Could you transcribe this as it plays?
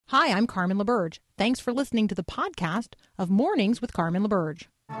Hi, I'm Carmen LaBerge. Thanks for listening to the podcast of Mornings with Carmen LaBerge.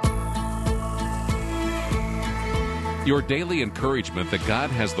 Your daily encouragement that God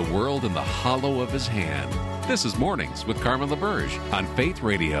has the world in the hollow of his hand. This is Mornings with Carmen LaBerge on Faith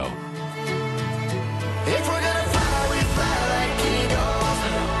Radio. If we're gonna fly, we fly like eagles.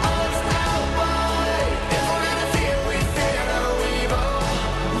 Arms out wide. If we're gonna fear, we fear no evil.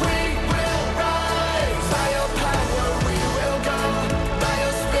 We will rise. By your power, we will go. By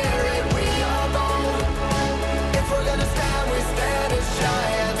your spirit, we are bold. If we're gonna stand, we stand as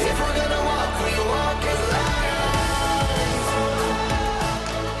giants. If we're gonna walk, we walk as lions.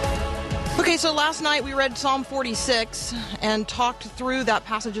 Okay, so last night we read Psalm 46 and talked through that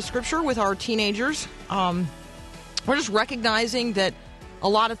passage of Scripture with our teenagers. We're just recognizing that a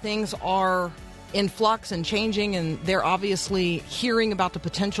lot of things are in flux and changing, and they're obviously hearing about the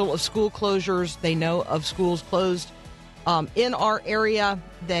potential of school closures. They know of schools closed in our area.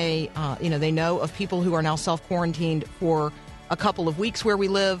 They know of people who are now self-quarantined for a couple of weeks where we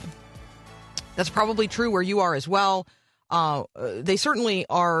live. That's probably true where you are as well. They certainly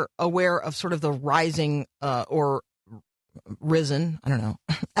are aware of sort of the rising or risen, I don't know,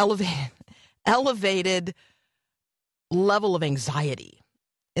 elevated level of anxiety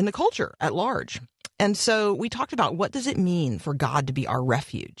in the culture at large. And so we talked about, what does it mean for God to be our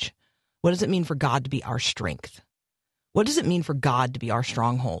refuge? What does it mean for God to be our strength? What does it mean for God to be our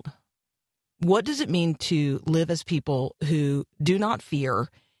stronghold? What does it mean to live as people who do not fear,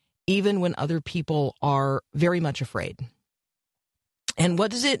 even when other people are very much afraid? And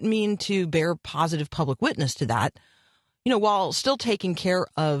what does it mean to bear positive public witness to that, while still taking care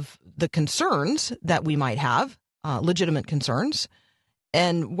of the concerns that we might have, legitimate concerns,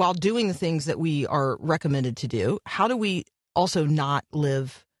 and while doing the things that we are recommended to do? How do we also not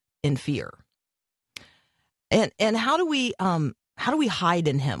live in fear? And how do we hide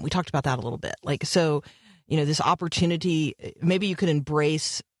in him? We talked about that a little bit. This opportunity, maybe you could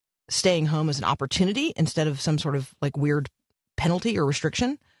embrace staying home as an opportunity instead of some sort of weird penalty or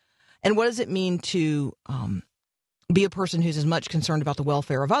restriction. And what does it mean to be a person who's as much concerned about the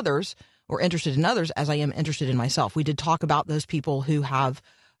welfare of others or interested in others as I am interested in myself? We did talk about those people who have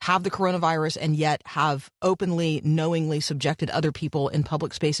the coronavirus and yet have openly, knowingly subjected other people in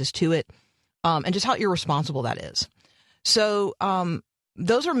public spaces to it, and just how irresponsible that is. So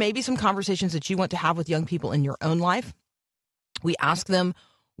those are maybe some conversations that you want to have with young people in your own life. We ask them,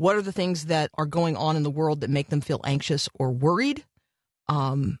 what are the things that are going on in the world that make them feel anxious or worried?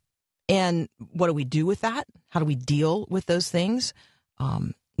 And what do we do with that? How do we deal with those things?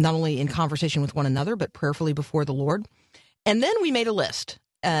 Not only in conversation with one another, but prayerfully before the Lord. And then we made a list.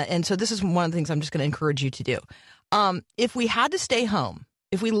 And so this is one of the things I'm just going to encourage you to do. If we had to stay home,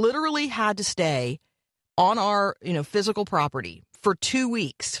 if we literally had to stay on our, physical property for 2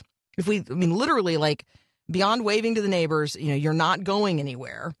 weeks, literally beyond waving to the neighbors, you're not going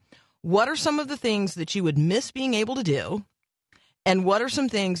anywhere. What are some of the things that you would miss being able to do? And what are some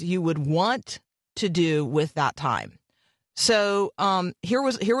things you would want to do with that time? So here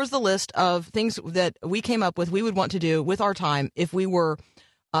was the list of things that we came up with we would want to do with our time if we were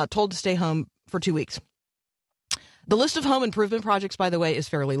told to stay home for 2 weeks. The list of home improvement projects, by the way, is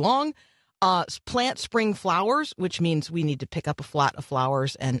fairly long. Plant spring flowers, which means we need to pick up a flat of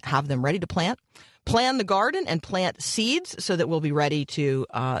flowers and have them ready to plant. Plan the garden and plant seeds so that we'll be ready to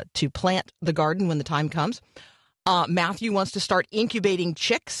plant the garden when the time comes. Matthew wants to start incubating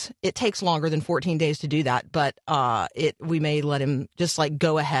chicks. It takes longer than 14 days to do that, but we may let him just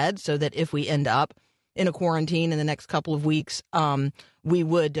go ahead so that if we end up in a quarantine in the next couple of weeks, we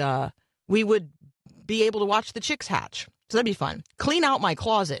would be able to watch the chicks hatch. So that'd be fun. Clean out my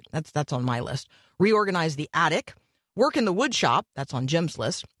closet. That's on my list. Reorganize the attic. Work in the wood shop. That's on Jim's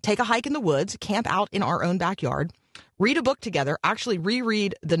list. Take a hike in the woods. Camp out in our own backyard. Read a book together. Actually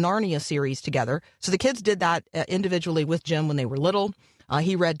reread the Narnia series together. So the kids did that individually with Jim when they were little.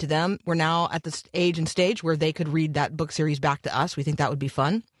 He read to them. We're now at the age and stage where they could read that book series back to us. We think that would be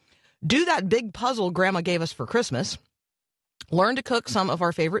fun. Do that big puzzle Grandma gave us for Christmas. Learn to cook some of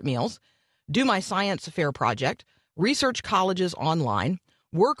our favorite meals. Do my science fair project. Research colleges online.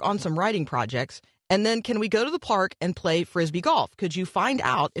 Work on some writing projects. And then can we go to the park and play Frisbee golf? Could you find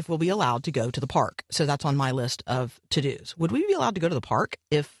out if we'll be allowed to go to the park? So that's on my list of to-dos. Would we be allowed to go to the park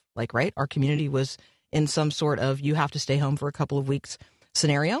if, our community was in some sort of you have to stay home for a couple of weeks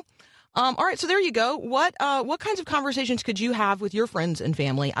scenario? All right, so there you go. What kinds of conversations could you have with your friends and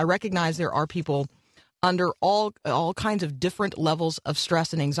family? I recognize there are people under all kinds of different levels of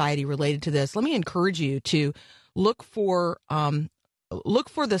stress and anxiety related to this. Let me encourage you to look for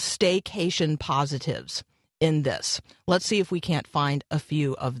the staycation positives in this. Let's see if we can't find a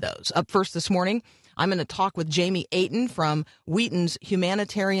few of those. Up first this morning, I'm going to talk with Jamie Ayton from Wheaton's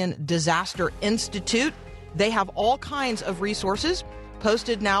Humanitarian Disaster Institute. They have all kinds of resources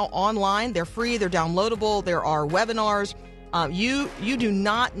posted now online. They're free, they're downloadable, there are webinars. You do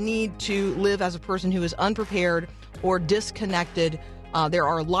not need to live as a person who is unprepared or disconnected. There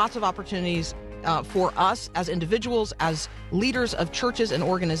are lots of opportunities for us as individuals, as leaders of churches and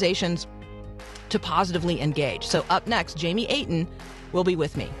organizations, to positively engage. So up next, Jamie Ayton will be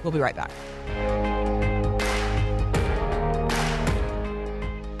with me. We'll be right back.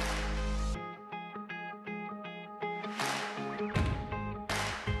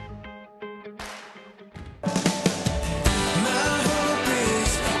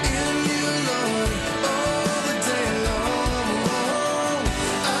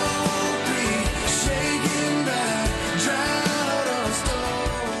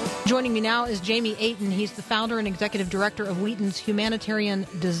 Joining me now is Jamie Ayton. He's the founder and executive director of Wheaton's Humanitarian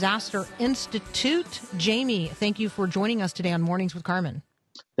Disaster Institute. Jamie, thank you for joining us today on Mornings with Carmen.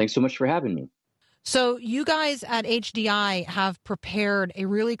 Thanks so much for having me. So you guys at HDI have prepared a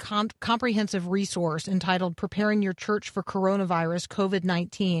really comprehensive resource entitled Preparing Your Church for Coronavirus,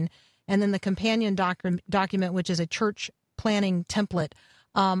 COVID-19, and then the companion document, which is a church planning template.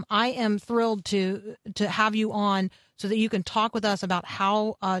 I am thrilled to have you on so that you can talk with us about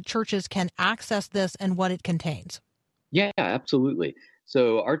how churches can access this and what it contains. Yeah, absolutely.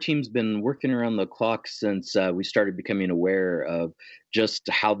 So our team's been working around the clock since we started becoming aware of just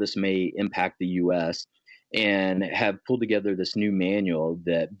how this may impact the U.S. and have pulled together this new manual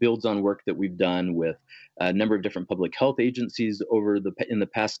that builds on work that we've done with a number of different public health agencies in the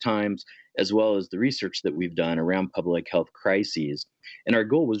past times, as well as the research that we've done around public health crises. And our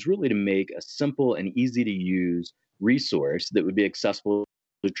goal was really to make a simple and easy to use resource that would be accessible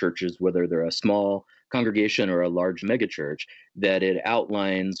to churches, whether they're a small congregation or a large megachurch, that it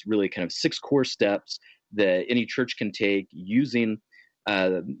outlines really kind of 6 core steps that any church can take using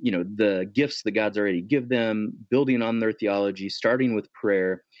the gifts that God's already give them, building on their theology, starting with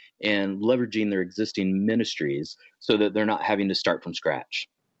prayer, and leveraging their existing ministries so that they're not having to start from scratch.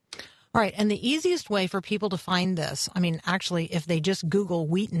 All right. And the easiest way for people to find this, I mean, actually, if they just Google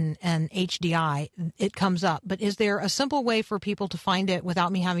Wheaton and HDI, it comes up. But is there a simple way for people to find it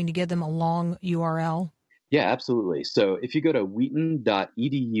without me having to give them a long URL? Yeah, absolutely. So if you go to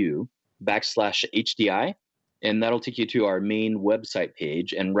wheaton.edu/HDI, and that'll take you to our main website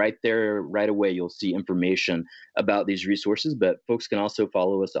page. And right there, right away, you'll see information about these resources. But folks can also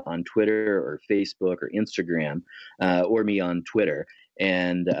follow us on Twitter or Facebook or Instagram, or me on Twitter.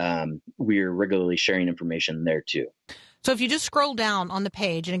 And we're regularly sharing information there too. So if you just scroll down on the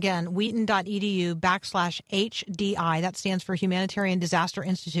page, and again, wheaton.edu/HDI, that stands for Humanitarian Disaster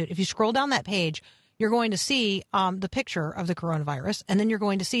Institute. If you scroll down that page, you're going to see the picture of the coronavirus, and then you're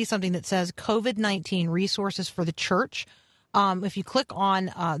going to see something that says COVID-19 resources for the church. If you click on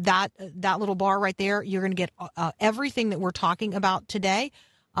that little bar right there, you're going to get everything that we're talking about today.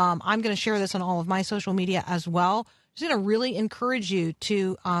 I'm going to share this on all of my social media as well. Just going to really encourage you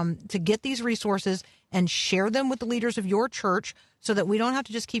to get these resources and share them with the leaders of your church so that we don't have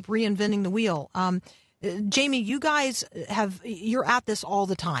to just keep reinventing the wheel. Jamie, you guys you're at this all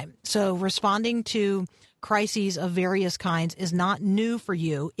the time. So responding to crises of various kinds is not new for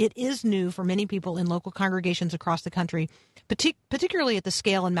you. It is new for many people in local congregations across the country, particularly at the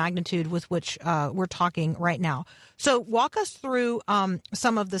scale and magnitude with which we're talking right now. So walk us through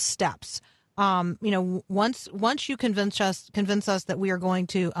some of the steps. Once you convince us that we are going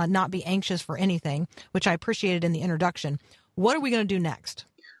to not be anxious for anything, which I appreciated in the introduction, what are we going to do next?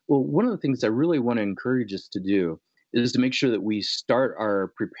 Well, one of the things I really want to encourage us to do is to make sure that we start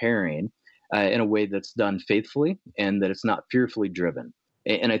our preparing in a way that's done faithfully and that it's not fearfully driven.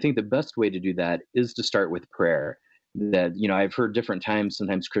 And I think the best way to do that is to start with prayer. That, I've heard different times,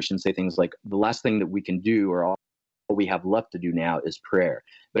 sometimes Christians say things like, the last thing that we can do or all we have left to do now is prayer.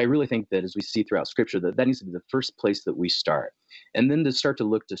 But I really think that as we see throughout Scripture, that needs to be the first place that we start. And then to start to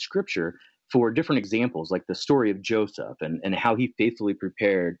look to Scripture for different examples, like the story of Joseph and how he faithfully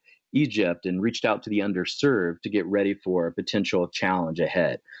prepared Egypt and reached out to the underserved to get ready for a potential challenge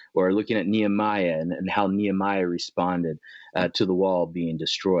ahead, or looking at Nehemiah and how Nehemiah responded to the wall being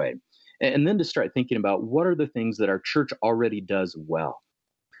destroyed. And then to start thinking about what are the things that our church already does well.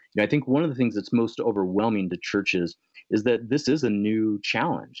 I think one of the things that's most overwhelming to churches is that this is a new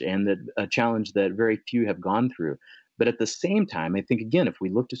challenge, and that a challenge that very few have gone through. But at the same time, I think, again, if we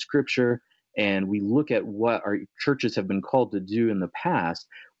look to Scripture and we look at what our churches have been called to do in the past,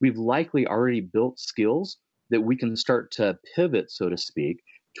 we've likely already built skills that we can start to pivot, so to speak,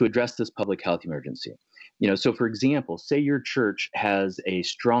 to address this public health emergency. So for example, say your church has a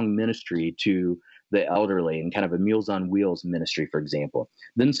strong ministry to the elderly and kind of a Meals on Wheels ministry, for example,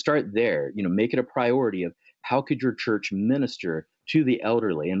 then start there. Make it a priority of how could your church minister to the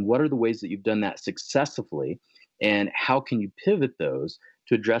elderly, and what are the ways that you've done that successfully, and how can you pivot those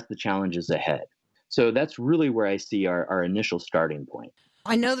to address the challenges ahead. So that's really where I see our initial starting point.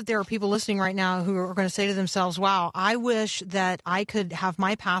 I know that there are people listening right now who are going to say to themselves, wow, I wish that I could have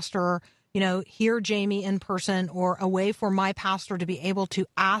my pastor, hear Jamie in person, or a way for my pastor to be able to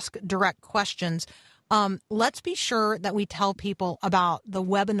ask direct questions. Let's be sure that we tell people about the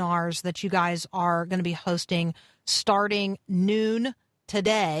webinars that you guys are going to be hosting starting noon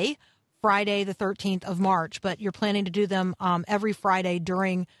today, Friday, the 13th of March. But you're planning to do them every Friday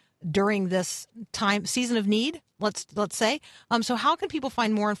during this season of need, let's say. So how can people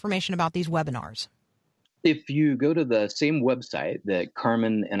find more information about these webinars? If you go to the same website that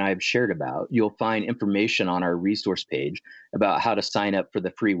Carmen and I have shared about, you'll find information on our resource page about how to sign up for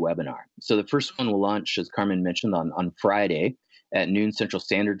the free webinar. So the first one will launch, as Carmen mentioned, on Friday at noon Central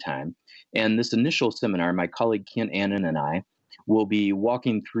Standard Time. And this initial seminar, my colleague Kent Annan and I will be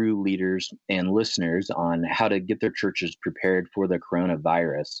walking through leaders and listeners on how to get their churches prepared for the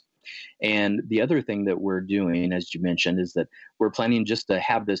coronavirus. And the other thing that we're doing, as you mentioned, is that we're planning just to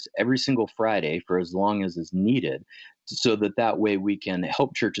have this every single Friday for as long as is needed, so that way we can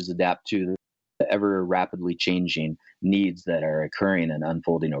help churches adapt to the ever rapidly changing needs that are occurring and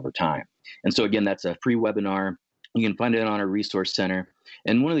unfolding over time. And so again, that's a free webinar. You can find it on our resource center.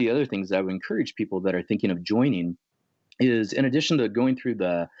 And one of the other things that I would encourage people that are thinking of joining is, in addition to going through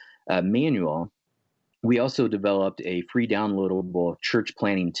the manual, we also developed a free downloadable church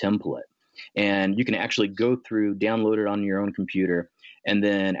planning template. And you can actually go through, download it on your own computer, and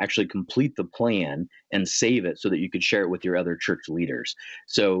then actually complete the plan and save it so that you could share it with your other church leaders.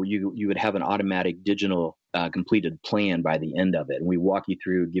 So you would have an automatic digital completed plan by the end of it. And we walk you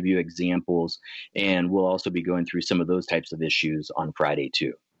through, give you examples, and we'll also be going through some of those types of issues on Friday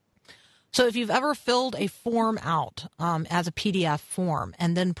too. So if you've ever filled a form out as a PDF form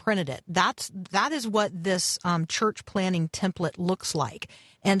and then printed it, that is what this church planning template looks like.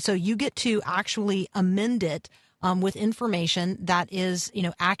 And so you get to actually amend it with information that is,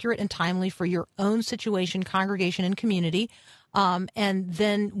 accurate and timely for your own situation, congregation, and community. And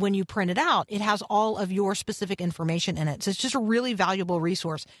then when you print it out, it has all of your specific information in it. So it's just a really valuable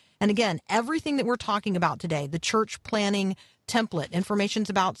resource. And again, everything that we're talking about today, the church planning template, information's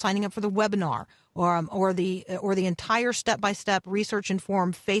about signing up for the webinar, or the entire step-by-step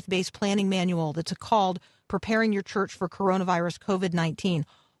research-informed faith-based planning manual that's called Preparing Your Church for Coronavirus COVID-19.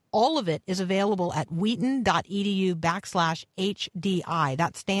 All of it is available at wheaton.edu/HDI.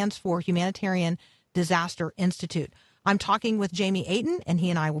 That stands for Humanitarian Disaster Institute. I'm talking with Jamie Ayton, and he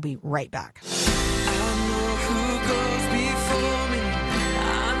and I will be right back.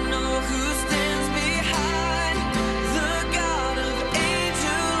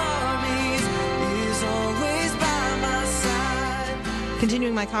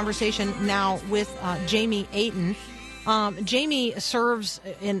 Continuing my conversation now with Jamie Ayton. Jamie serves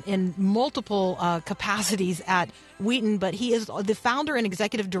in multiple capacities at Wheaton, but he is the founder and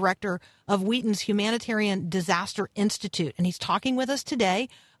executive director of Wheaton's Humanitarian Disaster Institute. And he's talking with us today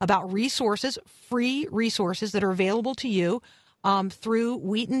about resources, free resources that are available to you through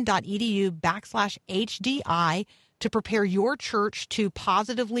wheaton.edu/HDI to prepare your church to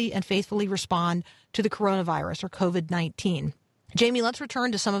positively and faithfully respond to the coronavirus or COVID-19. Jamie, let's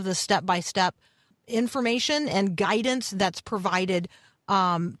return to some of the step-by-step information and guidance that's provided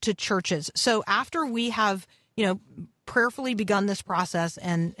to churches. So after we have, prayerfully begun this process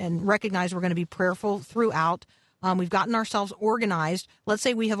and recognize we're going to be prayerful throughout, we've gotten ourselves organized. Let's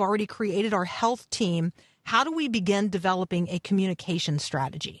say we have already created our health team. How do we begin developing a communication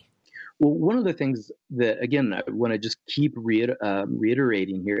strategy? Well, one of the things that, again, I want to just keep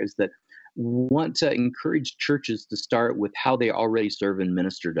reiterating here is that we want to encourage churches to start with how they already serve and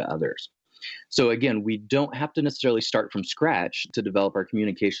minister to others. So again, we don't have to necessarily start from scratch to develop our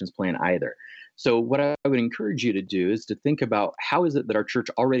communications plan either. So what I would encourage you to do is to think about how is it that our church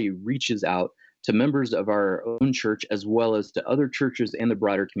already reaches out to members of our own church as well as to other churches and the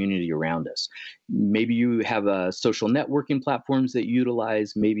broader community around us. Maybe you have social networking platforms that you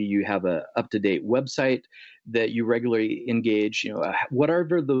utilize. Maybe you have a up-to-date website that you regularly engage.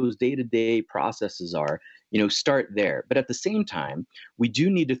 Whatever those day-to-day processes are, start there. But at the same time, we do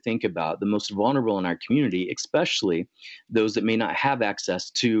need to think about the most vulnerable in our community, especially those that may not have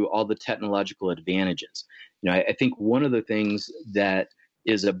access to all the technological advantages. I think one of the things that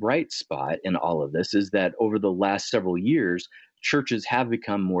is a bright spot in all of this is that over the last several years, churches have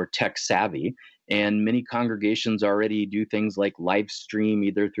become more tech savvy And many congregations already do things like live stream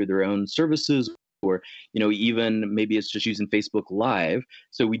either through their own services or, even maybe it's just using Facebook Live.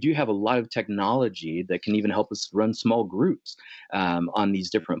 So we do have a lot of technology that can even help us run small groups on these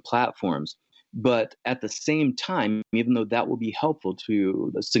different platforms. But at the same time, even though that will be helpful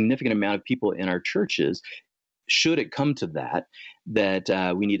to a significant amount of people in our churches, should it come to that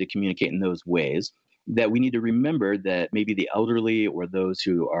we need to communicate in those ways, that we need to remember that maybe the elderly or those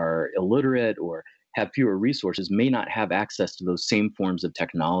who are illiterate or have fewer resources may not have access to those same forms of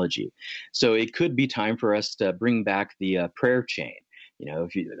technology. So it could be time for us to bring back the prayer chain.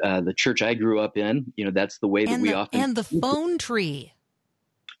 If the church I grew up in, that's the way that we often... And the phone tree.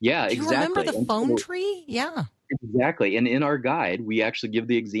 Yeah, Do you exactly. remember the phone tree? Yeah. Exactly. And in our guide, we actually give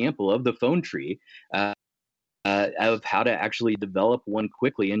the example of the phone tree of how to actually develop one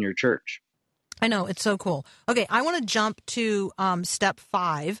quickly in your church. I know. It's so cool. Okay, I want to jump to step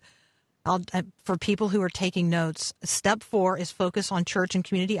 5. For people who are taking notes, step 4 is focus on church and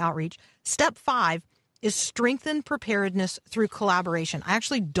community outreach. Step 5 is strengthen preparedness through collaboration. I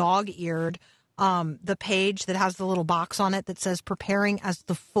actually dog-eared the page that has the little box on it that says preparing as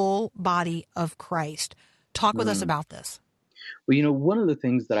the full body of Christ. Talk with us about this. Well, one of the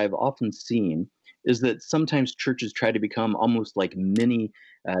things that I've often seen is that sometimes churches try to become almost like mini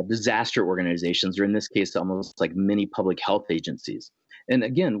disaster organizations, or in this case, almost like mini public health agencies. And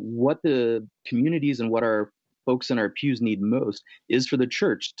again, what the communities and what our folks in our pews need most is for the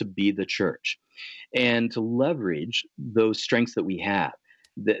church to be the church and to leverage those strengths that we have.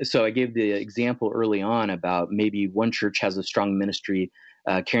 So I gave the example early on about maybe one church has a strong ministry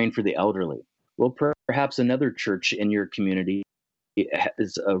caring for the elderly. Well, perhaps another church in your community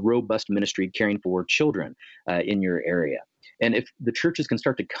is a robust ministry caring for children in your area. And if the churches can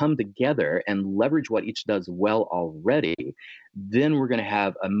start to come together and leverage what each does well already, then we're going to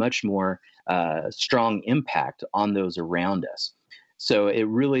have a much more strong impact on those around us. So it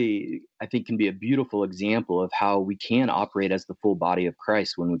really, I think, can be a beautiful example of how we can operate as the full body of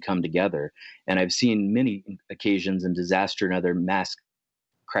Christ when we come together. And I've seen many occasions in disaster and other mass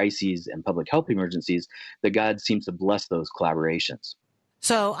crises and public health emergencies that God seems to bless those collaborations.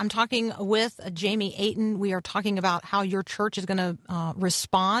 So I'm talking with Jamie Ayton. We are talking about how your church is going to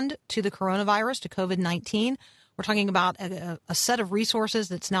respond to the coronavirus, to COVID-19. We're talking about a set of resources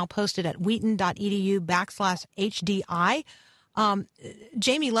that's now posted at wheaton.edu/HDI.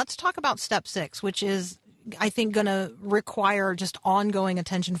 Jamie, let's talk about step 6, which is, I think, going to require just ongoing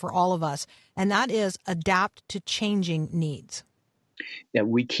attention for all of us, and that is adapt to changing needs. Yeah,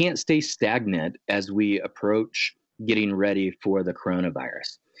 we can't stay stagnant as we approach getting ready for the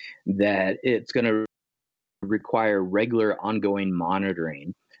coronavirus, that it's going to require regular ongoing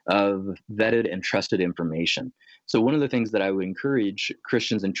monitoring of vetted and trusted information. So one of the things that I would encourage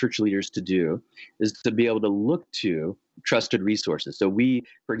Christians and church leaders to do is to be able to look to trusted resources. So we,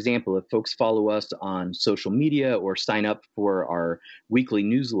 for example, if folks follow us on social media or sign up for our weekly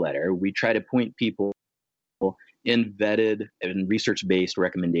newsletter, we try to point people in vetted and research-based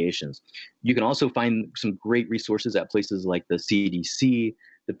recommendations. You can also find some great resources at places like the CDC,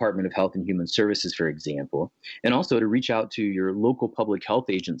 Department of Health and Human Services, for example, and also to reach out to your local public health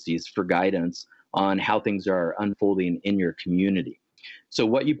agencies for guidance on how things are unfolding in your community. So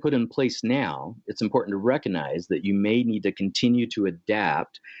what you put in place now, it's important to recognize that you may need to continue to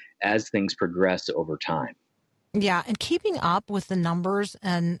adapt as things progress over time. Yeah, and keeping up with the numbers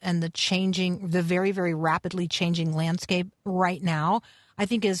and the very, very rapidly changing landscape right now, I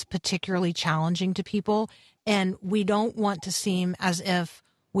think is particularly challenging to people. And we don't want to seem as if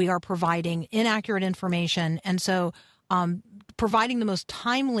we are providing inaccurate information. And so providing the most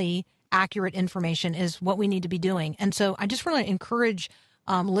timely, accurate information is what we need to be doing. And so I just want to encourage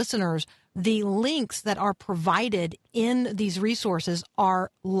listeners, the links that are provided in these resources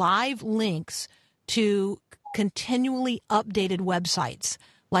are live links to continually updated websites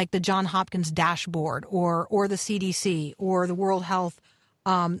like the Johns Hopkins dashboard or the CDC or the World Health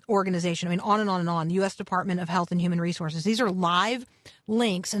Organization. I mean, on and on and on, U.S. Department of Health and Human Resources. These are live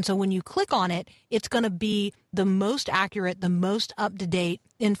links. And so when you click on it, it's going to be the most accurate, the most up-to-date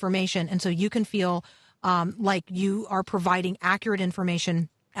information. And so you can feel like you are providing accurate information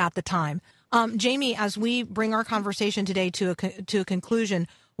at the time. Jamie, as we bring our conversation today to a conclusion,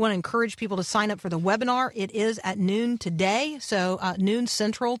 I want to encourage people to sign up for the webinar. It is at noon today, so noon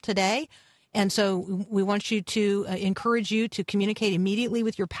Central today. And so we want you to encourage you to communicate immediately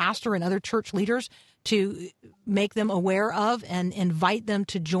with your pastor and other church leaders to make them aware of and invite them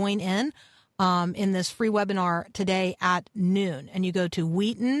to join in this free webinar today at noon. And you go to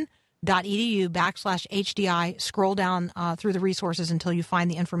wheaton.edu/HDI. faithradio.edu/HDI. Scroll down through the resources until you find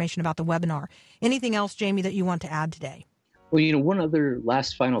the information about the webinar. Anything else, Jamie, that you want to add today? Well, one other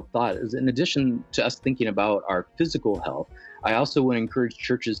last final thought is, in addition to us thinking about our physical health, I also want to encourage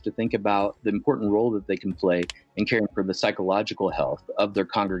churches to think about the important role that they can play in caring for the psychological health of their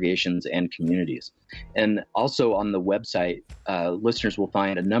congregations and communities. And also on the website, listeners will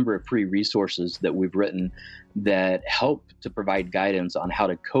find a number of free resources that we've written that help to provide guidance on how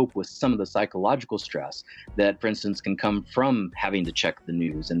to cope with some of the psychological stress that, for instance, can come from having to check the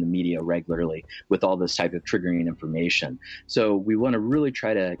news and the media regularly with all this type of triggering information. So we want to really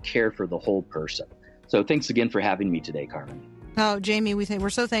try to care for the whole person. So thanks again for having me today, Carmen. Oh, Jamie, we're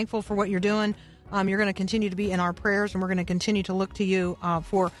so thankful for what you're doing. You're going to continue to be in our prayers, and we're going to continue to look to you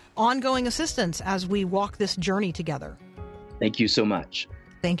for ongoing assistance as we walk this journey together. Thank you so much.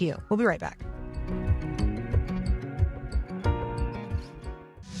 Thank you. We'll be right back.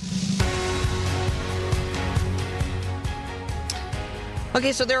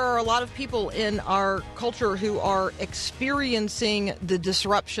 Okay, so there are a lot of people in our culture who are experiencing the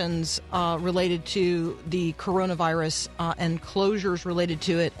disruptions related to the coronavirus and closures related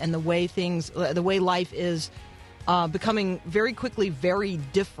to it, and the way life is becoming very quickly very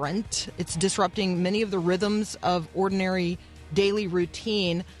different. It's disrupting many of the rhythms of ordinary daily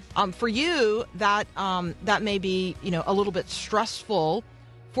routine. For you, that may be a little bit stressful.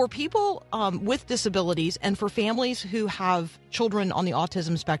 For people with disabilities and for families who have children on the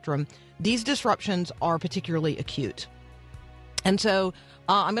autism spectrum, these disruptions are particularly acute. And so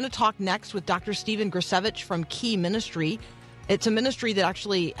I'm going to talk next with Dr. Stephen Grisevich from Key Ministry. It's a ministry that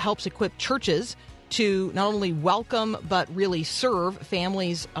actually helps equip churches to not only welcome but really serve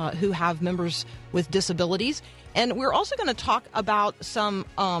families who have members with disabilities. And we're also going to talk about some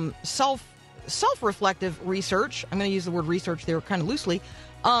self-reflective research. I'm going to use the word research there kind of loosely.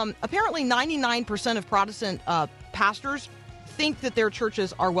 Apparently 99% of Protestant pastors think that their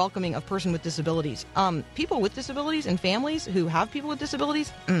churches are welcoming of person with disabilities. People with disabilities and families who have people with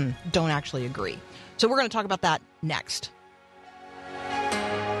disabilities don't actually agree. So we're going to talk about that next.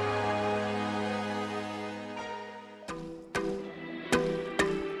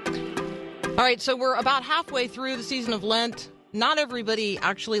 All right, so we're about halfway through the season of Lent. Not everybody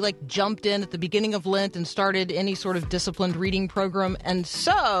actually jumped in at the beginning of Lent and started any sort of disciplined reading program. And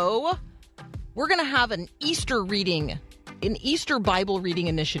so we're going to have an Easter Bible reading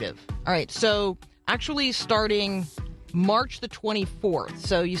initiative. All right. So actually starting March the 24th.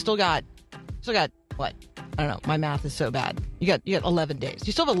 So you still got what? I don't know. My math is so bad. You got 11 days.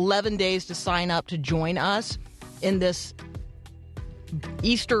 You still have 11 days to sign up to join us in this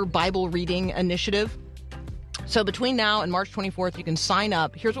Easter Bible reading initiative. So between now and March 24th, you can sign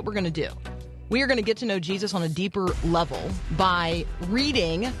up. Here's what we're going to do. We are going to get to know Jesus on a deeper level by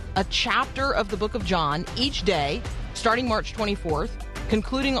reading a chapter of the book of John each day, starting March 24th,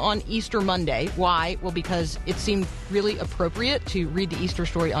 concluding on Easter Monday. Why? Well, because it seemed really appropriate to read the Easter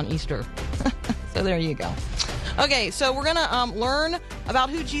story on Easter. So there you go. Okay, so we're going to learn about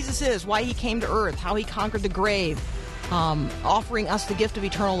who Jesus is, why he came to earth, how he conquered the grave, offering us the gift of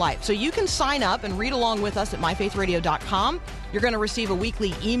eternal life. So you can sign up and read along with us at myfaithradio.com. You're going to receive a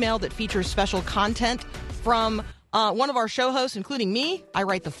weekly email that features special content from one of our show hosts, including me. I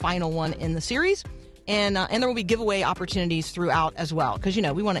write the final one in the series. And there will be giveaway opportunities throughout as well, because,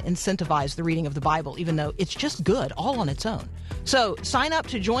 we want to incentivize the reading of the Bible, even though it's just good all on its own. So sign up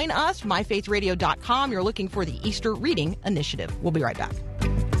to join us, myfaithradio.com. You're looking for the Easter Reading Initiative. We'll be right back.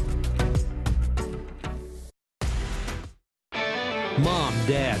 Mom,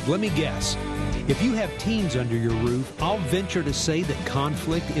 Dad, let me guess. If you have teens under your roof, I'll venture to say that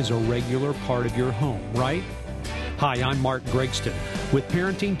conflict is a regular part of your home, right? Hi, I'm Mark Gregston with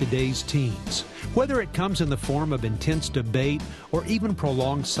Parenting Today's Teens. Whether it comes in the form of intense debate or even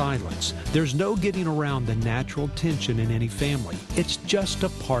prolonged silence, there's no getting around the natural tension in any family. It's just a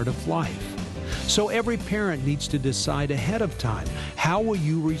part of life. So every parent needs to decide ahead of time, how will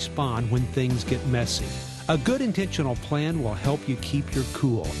you respond when things get messy? A good intentional plan will help you keep your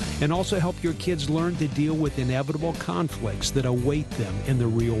cool and also help your kids learn to deal with inevitable conflicts that await them in the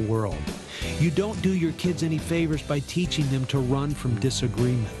real world. You don't do your kids any favors by teaching them to run from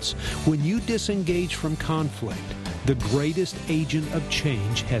disagreements. When you disengage from conflict, the greatest agent of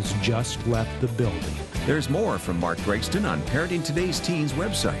change has just left the building. There's more from Mark Gregston on Parenting Today's Teens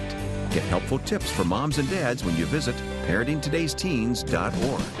website. Get helpful tips for moms and dads when you visit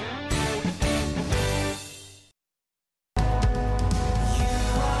parentingtodaysteens.org.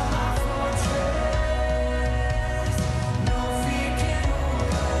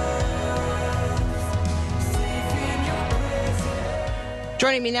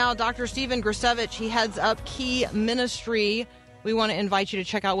 Joining me now, Dr. Stephen Grusevich. He heads up Key Ministry. We want to invite you to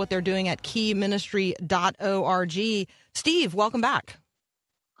check out what they're doing at keyministry.org. Steve, welcome back.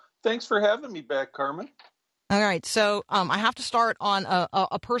 Thanks for having me back, Carmen. All right, so I have to start on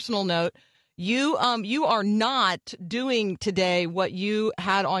a personal note. You are not doing today what you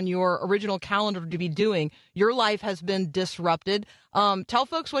had on your original calendar to be doing. Your life has been disrupted. Tell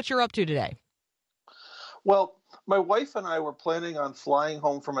folks what you're up to today. Well, my wife and I were planning on flying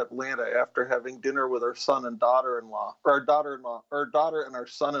home from Atlanta after having dinner with our son and daughter-in-law, or our daughter and our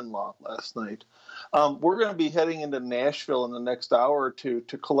son-in-law last night. We're going to be heading into Nashville in the next hour or two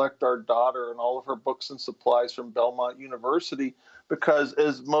to collect our daughter and all of her books and supplies from Belmont University because,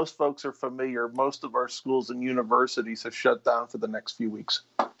 as most folks are familiar, most of our schools and universities have shut down for the next few weeks.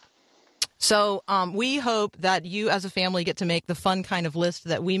 So we hope that you as a family get to make the fun kind of list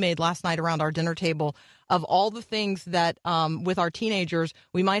that we made last night around our dinner table of all the things that with our teenagers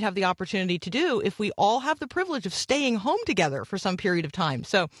we might have the opportunity to do if we all have the privilege of staying home together for some period of time.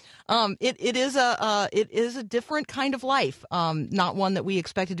 So it is a different kind of life, not one that we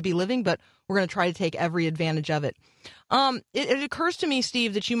expected to be living, but we're going to try to take every advantage of it. It occurs to me,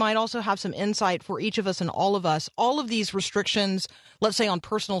 Steve, that you might also have some insight for each of us and all of us. All of these restrictions, let's say on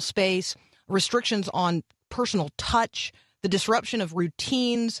personal space, restrictions on personal touch, the disruption of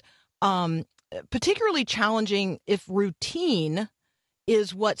routines, particularly challenging if routine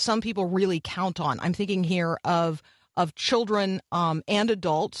is what some people really count on. I'm thinking here of children and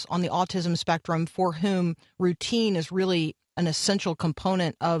adults on the autism spectrum for whom routine is really an essential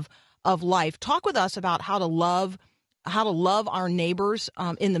component of life. Talk with us about how to love our neighbors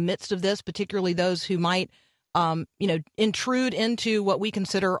in the midst of this, particularly those who might intrude into what we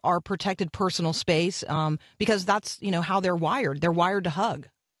consider our protected personal space, because that's, how they're wired. They're wired to hug.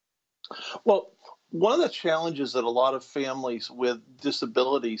 Well, one of the challenges that a lot of families with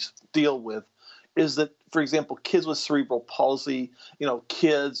disabilities deal with is that, for example, kids with cerebral palsy,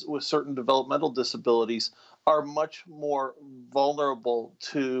 kids with certain developmental disabilities are much more vulnerable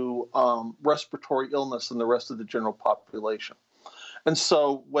to respiratory illness than the rest of the general population. And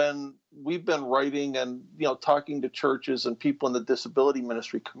so when we've been writing and, talking to churches and people in the disability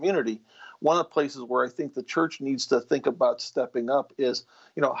ministry community, one of the places where I think the church needs to think about stepping up is,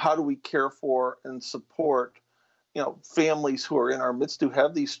 how do we care for and support, families who are in our midst who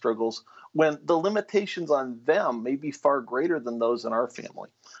have these struggles when the limitations on them may be far greater than those in our family.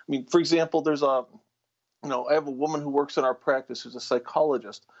 I mean, for example, I have a woman who works in our practice who's a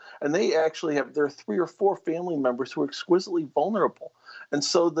psychologist, and there are 3 or 4 family members who are exquisitely vulnerable. And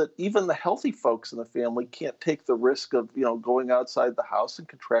so that even the healthy folks in the family can't take the risk of, going outside the house and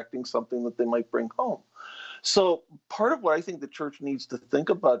contracting something that they might bring home. So part of what I think the church needs to think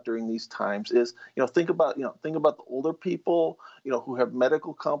about during these times is, think about the older people, who have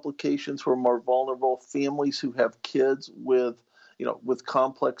medical complications, who are more vulnerable, families who have kids with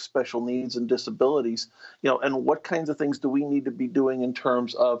complex special needs and disabilities, and what kinds of things do we need to be doing in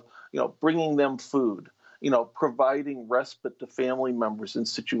terms of, bringing them food, providing respite to family members in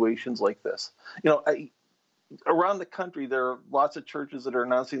situations like this. Around the country, there are lots of churches that are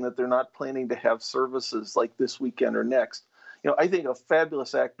announcing that they're not planning to have services like this weekend or next. I think a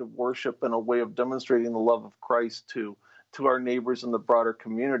fabulous act of worship and a way of demonstrating the love of Christ to our neighbors in the broader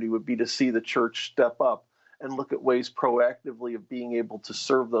community would be to see the church step up and look at ways proactively of being able to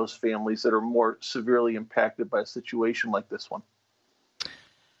serve those families that are more severely impacted by a situation like this one.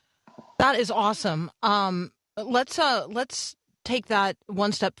 That is awesome. Let's take that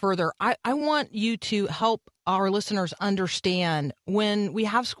one step further. I want you to help our listeners understand when we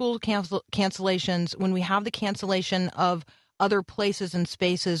have school cancellations, when we have the cancellation of other places and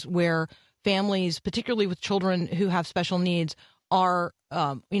spaces where families, particularly with children who have special needs, are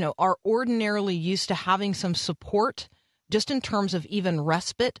ordinarily used to having some support just in terms of even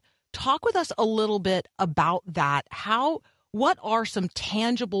respite. Talk with us a little bit about that. What are some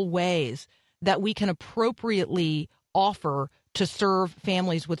tangible ways that we can appropriately offer to serve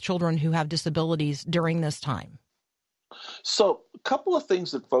families with children who have disabilities during this time? So a couple of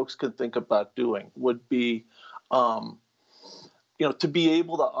things that folks could think about doing would be, to be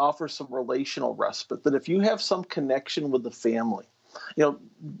able to offer some relational respite, that if you have some connection with the family,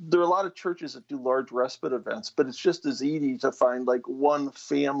 there are a lot of churches that do large respite events, but it's just as easy to find like one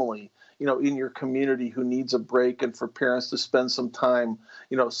family, in your community who needs a break and for parents to spend some time,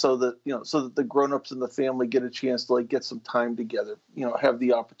 so that the grownups in the family get a chance to get some time together, have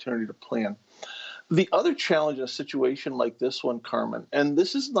the opportunity to plan. The other challenge in a situation like this one, Carmen, and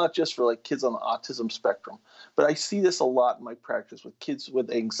this is not just for kids on the autism spectrum, But I see this a lot in my practice with kids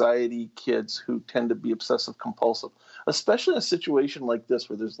with anxiety, kids who tend to be obsessive compulsive, especially in a situation like this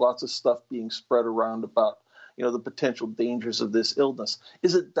where there's lots of stuff being spread around about, the potential dangers of this illness,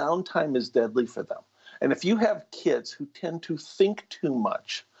 is that downtime is deadly for them. And if you have kids who tend to think too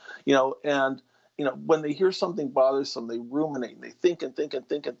much, and when they hear something bothersome, they ruminate and they think and think and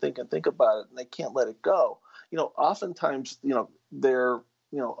think and think and think about it, and they can't let it go. Oftentimes, their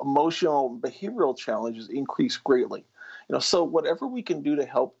emotional and behavioral challenges increase greatly. So whatever we can do to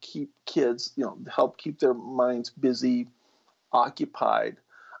help keep kids, help keep their minds busy, occupied,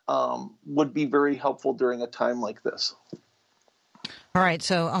 would be very helpful during a time like this. All right.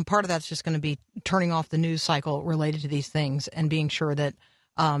 So part of that's just going to be turning off the news cycle related to these things and being sure that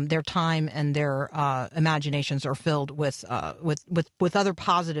their time and their imaginations are filled with other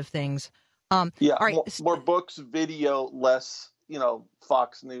positive things. All right. More more books, video, less,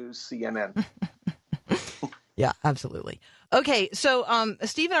 Fox News, CNN. Yeah, absolutely. Okay, so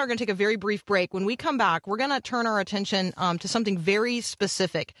Steve and I are going to take a very brief break. When we come back, we're going to turn our attention to something very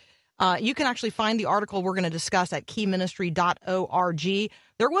specific. You can actually find the article we're going to discuss at keyministry.org.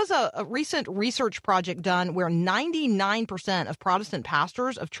 There was a recent research project done where 99% of Protestant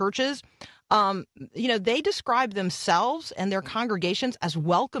pastors of churches, they describe themselves and their congregations as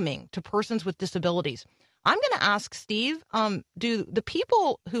welcoming to persons with disabilities. I'm going to ask Steve, do the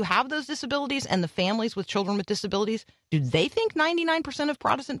people who have those disabilities and the families with children with disabilities, do they think 99% of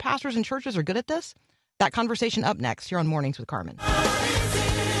Protestant pastors and churches are good at this? That conversation up next here on Mornings with Carmen.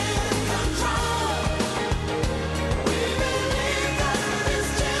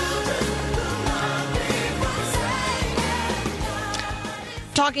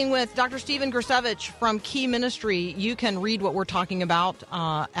 Talking with Dr. Stephen Gersevich from Key Ministry. You can read what we're talking about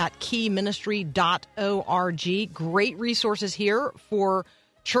at keyministry.org. Great resources here for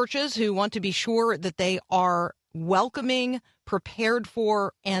churches who want to be sure that they are welcoming, prepared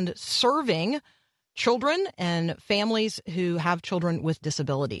for, and serving children and families who have children with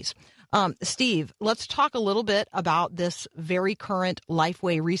disabilities. Steve, let's talk a little bit about this very current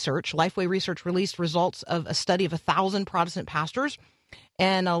Lifeway research. Lifeway research released results of a study of 1,000 Protestant pastors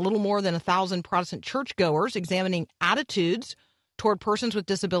and a little more than 1,000 Protestant churchgoers examining attitudes toward persons with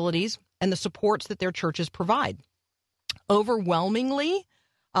disabilities and the supports that their churches provide. Overwhelmingly,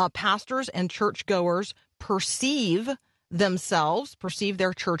 pastors and churchgoers perceive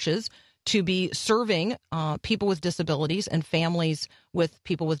their churches to be serving people with disabilities and families with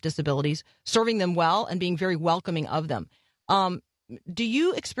people with disabilities, serving them well and being very welcoming of them. Do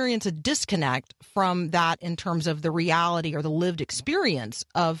you experience a disconnect from that in terms of the reality or the lived experience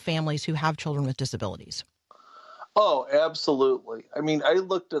of families who have children with disabilities? Oh, absolutely. I mean, I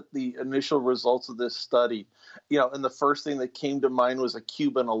looked at the initial results of this study, and the first thing that came to mind was a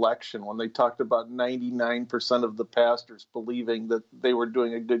Cuban election when they talked about 99% of the pastors believing that they were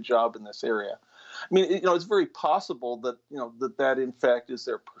doing a good job in this area. I mean, it's very possible that, that in fact is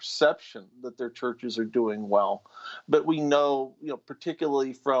their perception that their churches are doing well. But we know,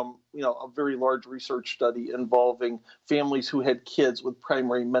 particularly from, a very large research study involving families who had kids with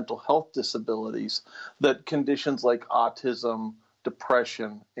primary mental health disabilities, that conditions like autism,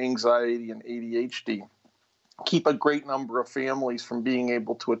 depression, anxiety, and ADHD keep a great number of families from being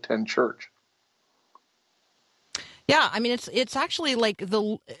able to attend church. Yeah, I mean, it's actually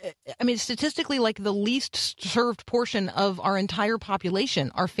statistically like the least served portion of our entire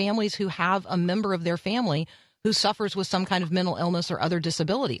population are families who have a member of their family who suffers with some kind of mental illness or other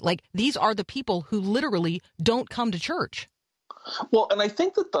disability. Like, these are the people who literally don't come to church. Well, and I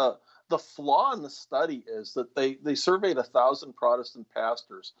think that the flaw in the study is that they surveyed 1,000 Protestant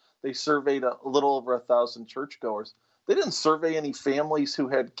pastors. They surveyed a little over 1,000 churchgoers. They didn't survey any families who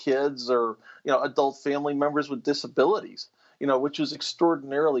had kids or, adult family members with disabilities, which is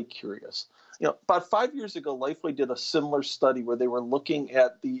extraordinarily curious. About 5 years ago, Lifeway did a similar study where they were looking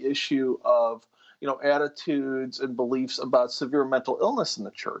at the issue of, attitudes and beliefs about severe mental illness in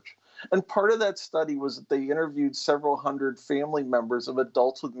the church. And part of that study was that they interviewed several hundred family members of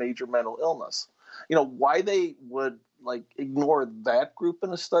adults with major mental illness. Why they would ignore that group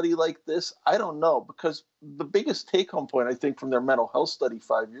in a study like this, I don't know, because the biggest take-home point, I think, from their mental health study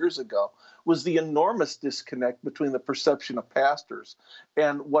 5 years ago was the enormous disconnect between the perception of pastors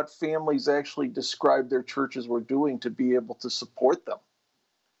and what families actually described their churches were doing to be able to support them.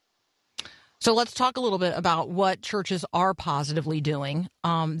 So let's talk a little bit about what churches are positively doing.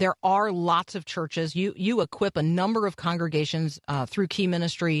 There are lots of churches. You equip a number of congregations through Key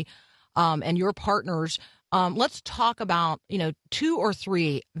Ministry and your partners. Let's talk about, 2 or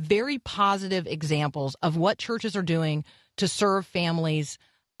 3 very positive examples of what churches are doing to serve families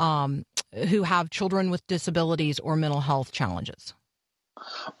who have children with disabilities or mental health challenges?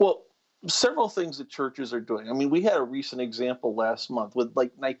 Well, several things that churches are doing. I mean, we had a recent example last month with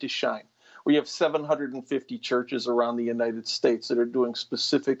like Night to Shine, where you have 750 churches around the United States that are doing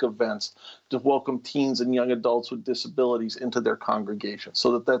specific events to welcome teens and young adults with disabilities into their congregation.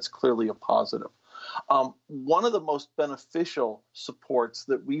 So that's clearly a positive. One of the most beneficial supports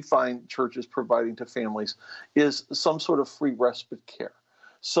that we find churches providing to families is some sort of free respite care.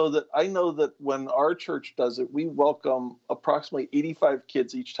 So that I know that when our church does it, we welcome approximately 85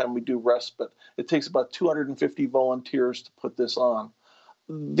 kids each time we do respite. It takes about 250 volunteers to put this on.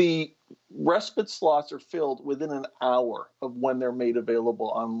 The respite slots are filled within an hour of when they're made available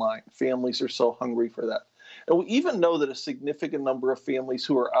online. Families are so hungry for that. And we even know that a significant number of families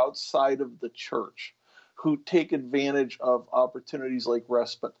who are outside of the church, who take advantage of opportunities like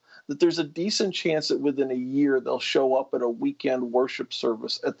respite, that there's a decent chance that within a year they'll show up at a weekend worship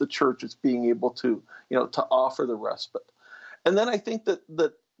service at the church that's being able to, to offer the respite. And then I think that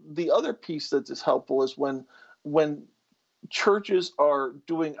the other piece that is helpful is when churches are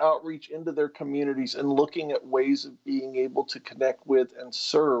doing outreach into their communities and looking at ways of being able to connect with and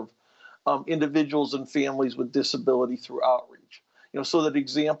serve individuals and families with disability through outreach. So that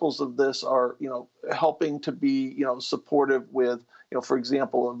examples of this are, helping to be, supportive with, for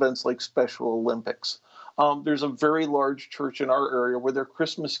example, events like Special Olympics. There's a very large church in our area where their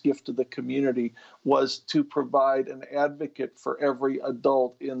Christmas gift to the community was to provide an advocate for every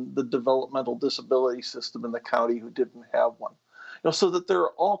adult in the developmental disability system in the county who didn't have one. So that there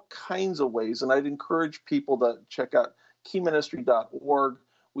are all kinds of ways, and I'd encourage people to check out keyministry.org.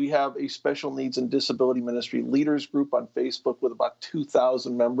 We have a special needs and disability ministry leaders group on Facebook with about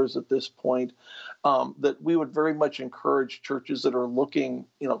 2,000 members at this point, that we would very much encourage churches that are looking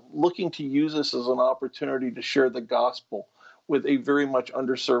to use this as an opportunity to share the gospel with a very much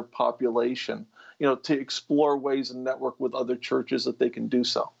underserved population, to explore ways and network with other churches that they can do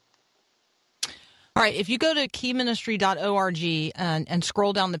so. All right. If you go to keyministry.org and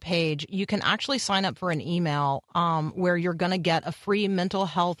scroll down the page, you can actually sign up for an email where you're going to get a free mental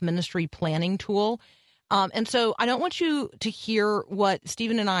health ministry planning tool. And so I don't want you to hear what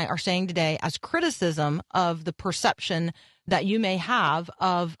Stephen and I are saying today as criticism of the perception that you may have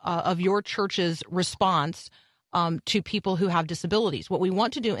of your church's response to people who have disabilities. What we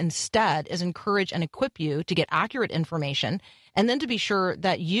want to do instead is encourage and equip you to get accurate information, and then to be sure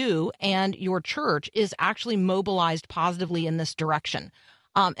that you and your church is actually mobilized positively in this direction.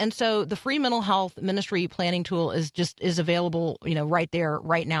 And so the free mental health ministry planning tool is available, right there,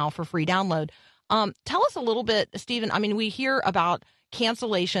 right now for free download. Tell us a little bit, Stephen. I mean, we hear about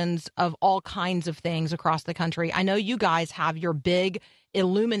cancellations of all kinds of things across the country. I know you guys have your big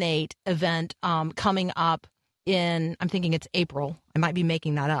Illuminate event coming up I'm thinking it's April. I might be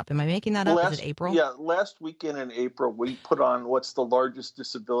making that up. Am I making that up? Is it April? Yeah, last weekend in April, we put on what's the largest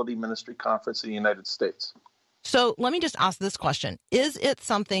disability ministry conference in the United States. So let me just ask this question. Is it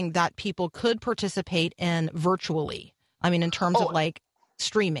something that people could participate in virtually? I mean, in terms of like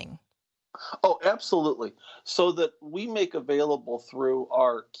streaming? Oh, absolutely. So that we make available through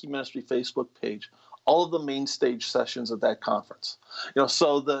our Key Ministry Facebook page all of the main stage sessions at that conference.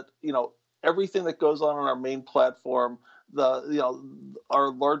 So that, everything that goes on our main platform,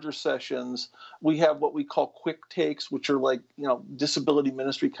 our larger sessions, we have what we call quick takes, which are like, disability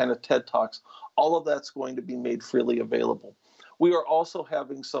ministry kind of TED Talks. All of that's going to be made freely available. We are also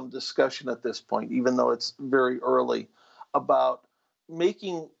having some discussion at this point, even though it's very early, about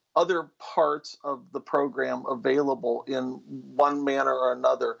making other parts of the program available in one manner or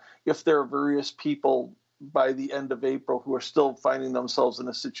another if there are various people by the end of April who are still finding themselves in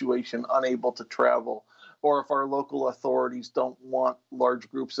a situation unable to travel, or if our local authorities don't want large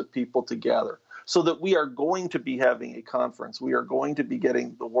groups of people to gather. So that we are going to be having a conference. We are going to be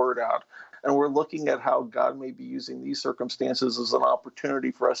getting the word out. And we're looking at how God may be using these circumstances as an opportunity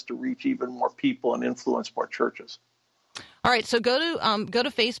for us to reach even more people and influence more churches. All right, so go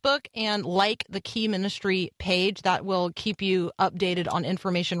to Facebook and like the Key Ministry page. That will keep you updated on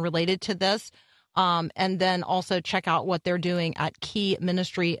information related to this. And then also check out what they're doing at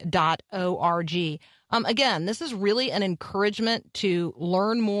keyministry.org. Again, this is really an encouragement to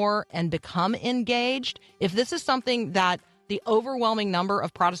learn more and become engaged. If this is something that the overwhelming number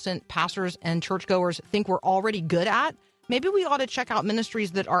of Protestant pastors and churchgoers think we're already good at, maybe we ought to check out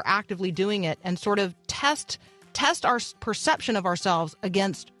ministries that are actively doing it and sort of test our perception of ourselves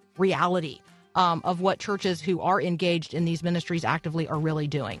against reality. Of what churches who are engaged in these ministries actively are really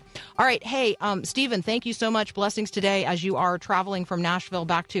doing. All right. Hey, Stephen, thank you so much. Blessings today as you are traveling from Nashville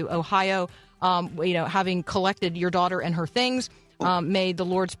back to Ohio, having collected your daughter and her things. May the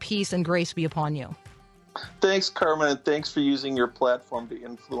Lord's peace and grace be upon you. Thanks, Carmen, and thanks for using your platform to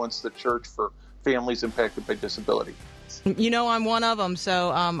influence the church for families impacted by disability. You know I'm one of them,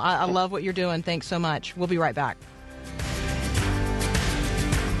 so I love what you're doing. Thanks so much. We'll be right back.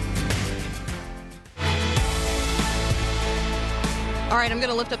 All right, I'm going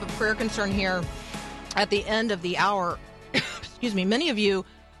to lift up a prayer concern here at the end of the hour. Excuse me. Many of you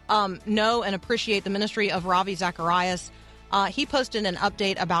know and appreciate the ministry of Ravi Zacharias. He posted an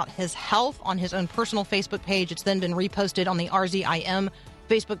update about his health on his own personal Facebook page. It's then been reposted on the RZIM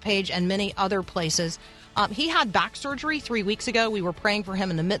Facebook page and many other places. He had back surgery 3 weeks ago. We were praying for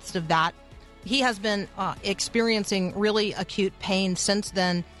him in the midst of that. He has been experiencing really acute pain since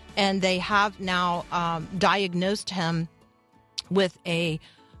then, and they have now diagnosed him with a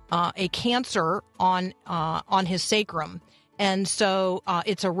cancer on his sacrum. And so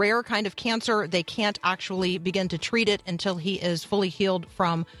it's a rare kind of cancer. They can't actually begin to treat it until he is fully healed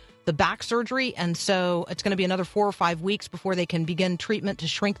from the back surgery. And so it's going to be another 4 or 5 weeks before they can begin treatment to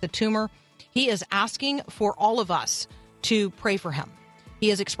shrink the tumor. He is asking for all of us to pray for him. He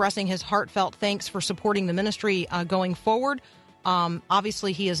is expressing his heartfelt thanks for supporting the ministry going forward.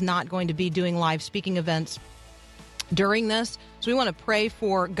 Obviously, he is not going to be doing live speaking events during this. So we want to pray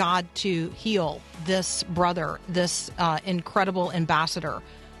for God to heal this brother, this incredible ambassador.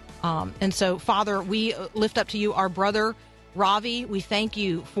 And so, Father, we lift up to you our brother, Ravi. We thank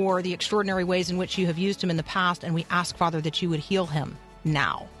you for the extraordinary ways in which you have used him in the past, and we ask, Father, that you would heal him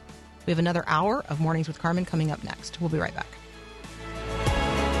now. We have another hour of Mornings with Carmen coming up next. We'll be right back.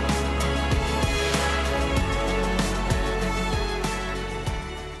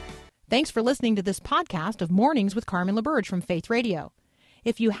 Thanks for listening to this podcast of Mornings with Carmen LaBerge from Faith Radio.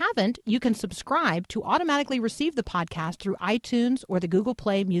 If you haven't, you can subscribe to automatically receive the podcast through iTunes or the Google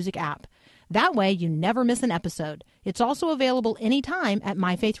Play Music app. That way you never miss an episode. It's also available anytime at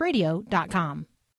myfaithradio.com.